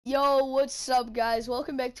Yo, what's up, guys?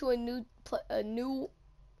 Welcome back to a new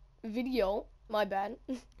video. My bad.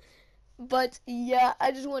 But yeah,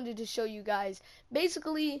 I just wanted to show you guys,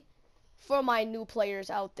 basically, for my new players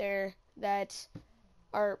out there that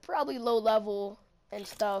are probably low level and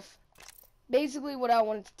stuff. Basically, what I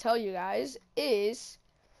wanted to tell you guys is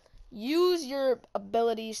use your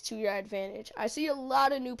abilities to your advantage. I see a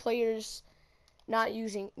lot of new players not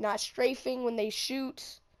strafing when they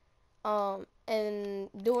shoot, and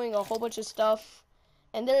doing a whole bunch of stuff.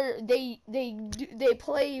 And they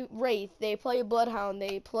play Wraith, they play Bloodhound,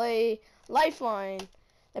 they play Lifeline,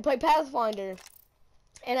 they play Pathfinder,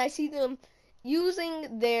 and I see them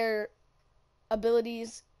using their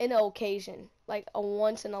abilities in an occasion, like a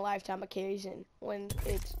once in a lifetime occasion when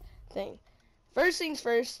it's thing. First things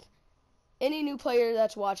first, any new player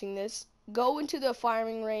that's watching this, go into the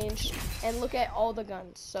firing range and look at all the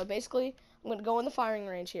guns. So basically, I'm gonna go in the firing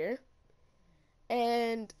range here.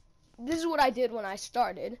 And this is what I did when I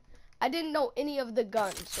started. I didn't know any of the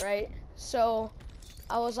guns, right? So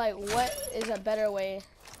I was like, what is a better way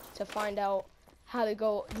to find out how to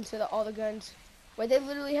go into all the guns, where they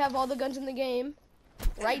literally have all the guns in the game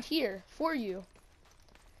right here for you.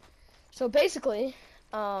 So basically,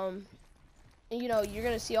 you know, you're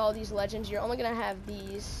gonna see all these legends. You're only gonna have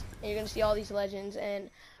these, and you're gonna see all these legends, and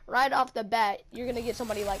right off the bat, you're gonna get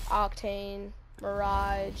somebody like Octane,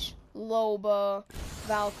 Mirage, Loba,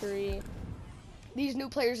 Valkyrie. These new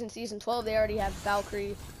players in Season 12, they already have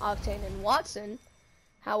Valkyrie, Octane, and Watson.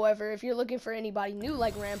 However, if you're looking for anybody new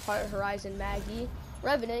like Rampart, Horizon, Maggie,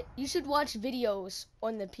 Revenant, you should watch videos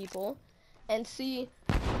on the people and see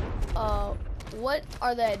what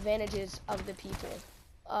are the advantages of the people.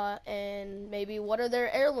 And maybe what are their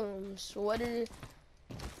heirlooms, what are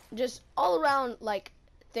just all around like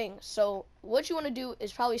things. So what you want to do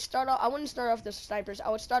is probably start off, I wouldn't start off with the snipers, I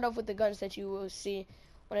would start off with the guns that you will see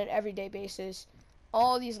on an everyday basis.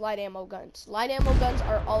 All these light ammo guns. Light ammo guns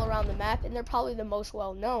are all around the map, and they're probably the most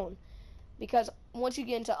well known, because once you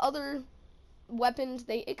get into other weapons,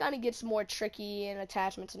 it kind of gets more tricky and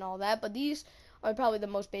attachments and all that, but these are probably the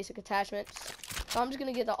most basic attachments. So I'm just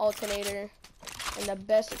gonna get the alternator and the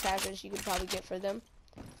best attachments you could probably get for them.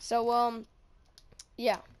 So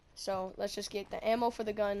yeah, so let's just get the ammo for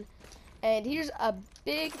the gun. And here's a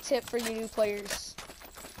big tip for you new players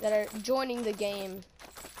that are joining the game.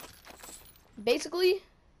 Basically,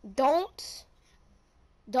 don't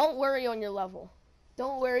worry on your level.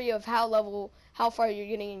 Don't worry of how far you're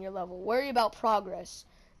getting in your level. Worry about progress.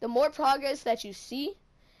 The more progress that you see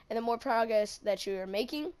and the more progress that you're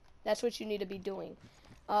making, that's what you need to be doing.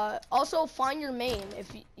 Also, find your main.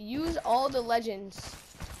 If you use all the legends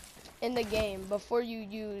in the game before you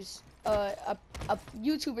use a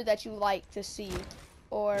YouTuber that you like to see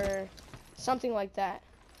or something like that.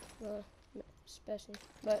 Especially,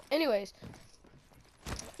 but anyways,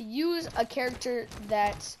 use a character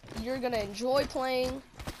that you're gonna enjoy playing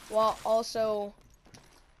while also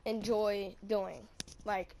enjoy doing,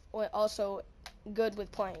 like also good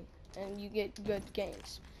with playing, and you get good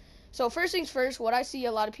games. So first things first, what I see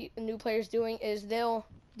a lot of new players doing is they'll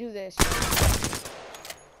do this.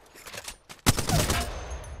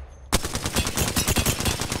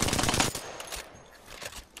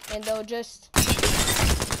 And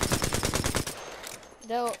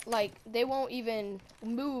they won't even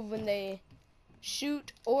move when they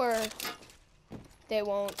shoot, or they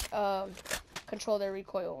won't control their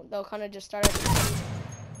recoil. They'll kind of just start at the beginning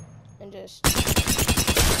and just,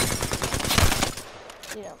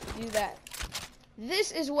 you know, do that.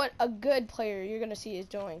 This is what a good player you're gonna see is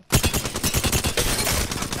doing.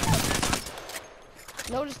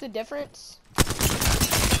 Notice the difference?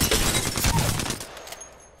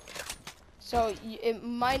 So it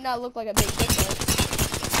might not look like a big difference,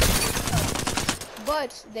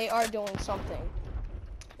 but they are doing something.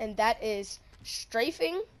 And that is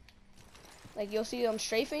strafing. Like, you'll see them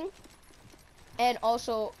strafing, and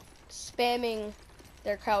also spamming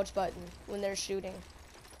their crouch button when they're shooting.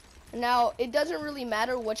 Now, it doesn't really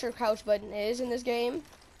matter what your crouch button is in this game.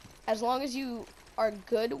 As long as you are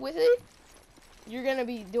good with it, you're gonna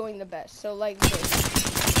be doing the best. So like this.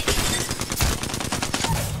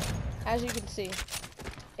 As you can see,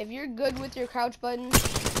 if you're good with your crouch button,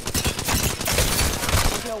 there's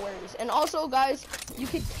no worries. And also, guys, you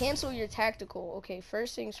could cancel your tactical. Okay,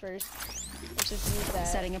 first things first, let's just use that.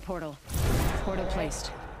 Setting a portal. Portal placed.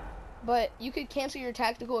 But you could cancel your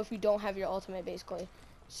tactical if you don't have your ultimate, basically.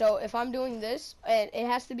 So if I'm doing this, and it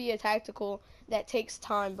has to be a tactical that takes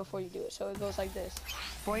time before you do it. So it goes like this.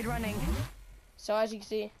 Void running. So as you can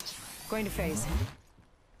see, Going to phase.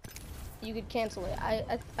 you could cancel it.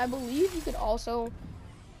 I believe you could also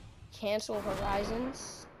cancel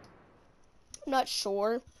horizons. I'm not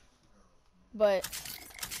sure, but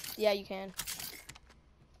yeah, you can.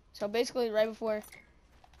 So basically, right before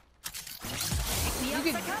you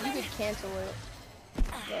could cancel it.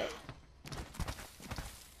 But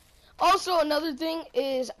also, another thing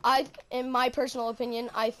is, in my personal opinion,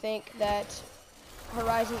 I think that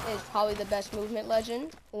Horizon is probably the best movement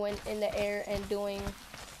legend when in the air and doing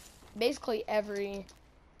basically every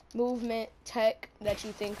movement tech that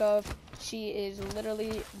you think of. She is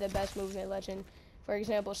literally the best movement legend. For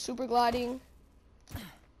example, super gliding.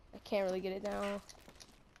 I can't really get it down,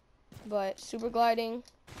 but super gliding,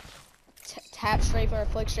 tap strafing or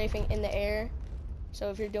flick strafing in the air. So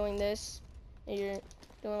if you're doing this and you're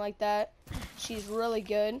doing like that, she's really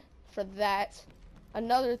good for that.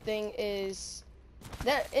 Another thing is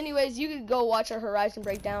that, anyways, you could go watch a Horizon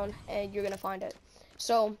breakdown and you're gonna find it.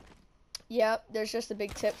 So yeah, there's just a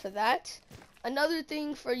big tip for that. Another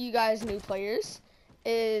thing for you guys new players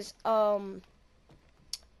is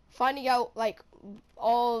finding out like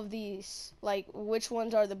all of these, like which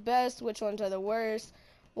ones are the best, which ones are the worst,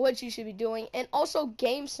 what you should be doing, and also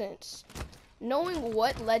game sense. Knowing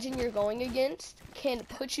what legend you're going against can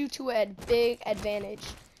put you to a big advantage.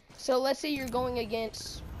 So let's say you're going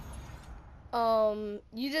against,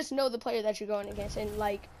 you just know the player that you're going against, and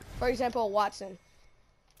like, for example, Watson.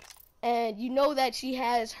 And you know that she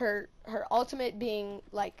has her ultimate being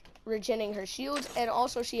like regenerating her shields, and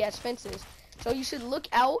also she has fences. So you should look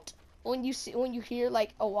out when you hear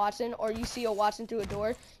like a Watson, or you see a Watson through a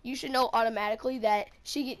door. You should know automatically that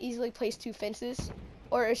she could easily place 2 fences,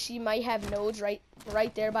 or she might have nodes right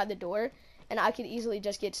there by the door, and I could easily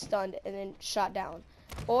just get stunned and then shot down.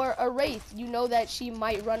 Or a Wraith, you know that she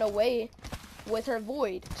might run away with her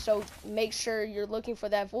void, so make sure you're looking for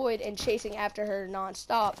that void and chasing after her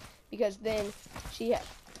non-stop, because then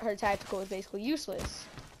her tactical is basically useless.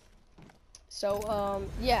 So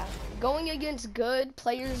yeah, going against good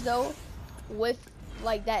players though, with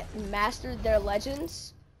like that mastered their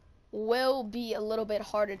legends, will be a little bit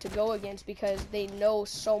harder to go against because they know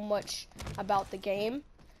so much about the game.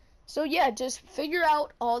 So yeah, just figure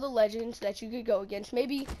out all the legends that you could go against.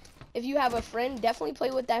 Maybe if you have a friend, definitely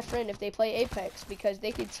play with that friend if they play Apex, because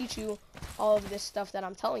they could teach you all of this stuff that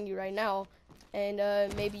I'm telling you right now, and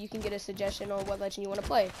maybe you can get a suggestion on what legend you want to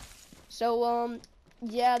play. So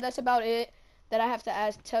yeah, that's about it that I have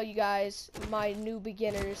to tell you guys, my new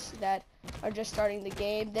beginners that are just starting the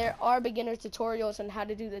game. There are beginner tutorials on how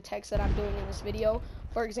to do the text that I'm doing in this video.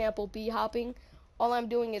 For example, bee hopping. All I'm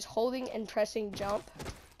doing is holding and pressing jump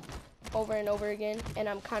over and over again, and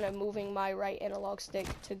I'm kind of moving my right analog stick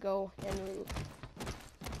to go and move,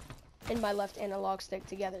 and my left analog stick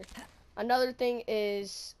together. Another thing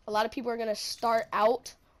is, a lot of people are going to start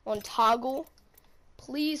out on toggle.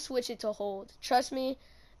 Please switch it to hold. Trust me,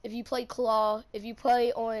 if you play claw, if you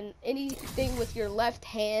play on anything with your left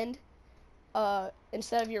hand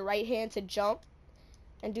instead of your right hand to jump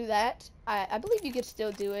and do that, I believe you could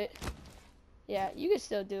still do it. Yeah, you could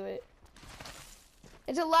still do it.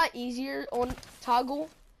 It's a lot easier on toggle,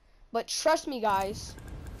 but trust me guys,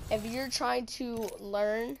 if you're trying to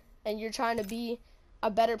learn and you're trying to be a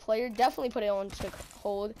better player, definitely put it on to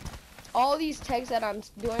hold. All these tags that I'm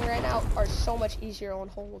doing right now are so much easier on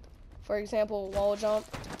hold. For example, wall jump,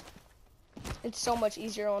 it's so much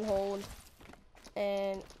easier on hold,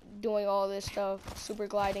 and doing all this stuff, super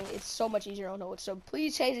gliding, it's so much easier on hold. So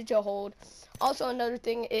please change it to hold. Also, another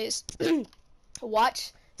thing is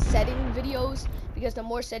watch setting videos, because the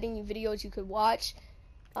more setting videos you could watch,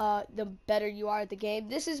 the better you are at the game.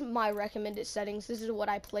 This is my recommended settings. This is what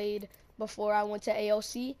I played before I went to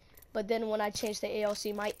ALC, but then when I changed to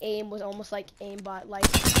ALC, my aim was almost like aimbot. Like,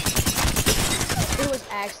 it was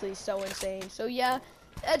actually so insane. So yeah,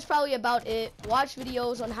 that's probably about it. Watch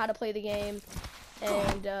videos on how to play the game,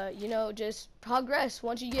 and you know, just progress.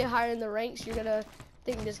 Once you get higher in the ranks, you're gonna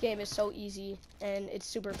think this game is so easy and it's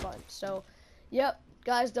super fun. So yep,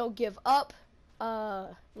 guys, don't give up.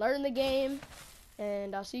 Learn the game,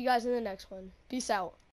 and I'll see you guys in the next one. Peace out.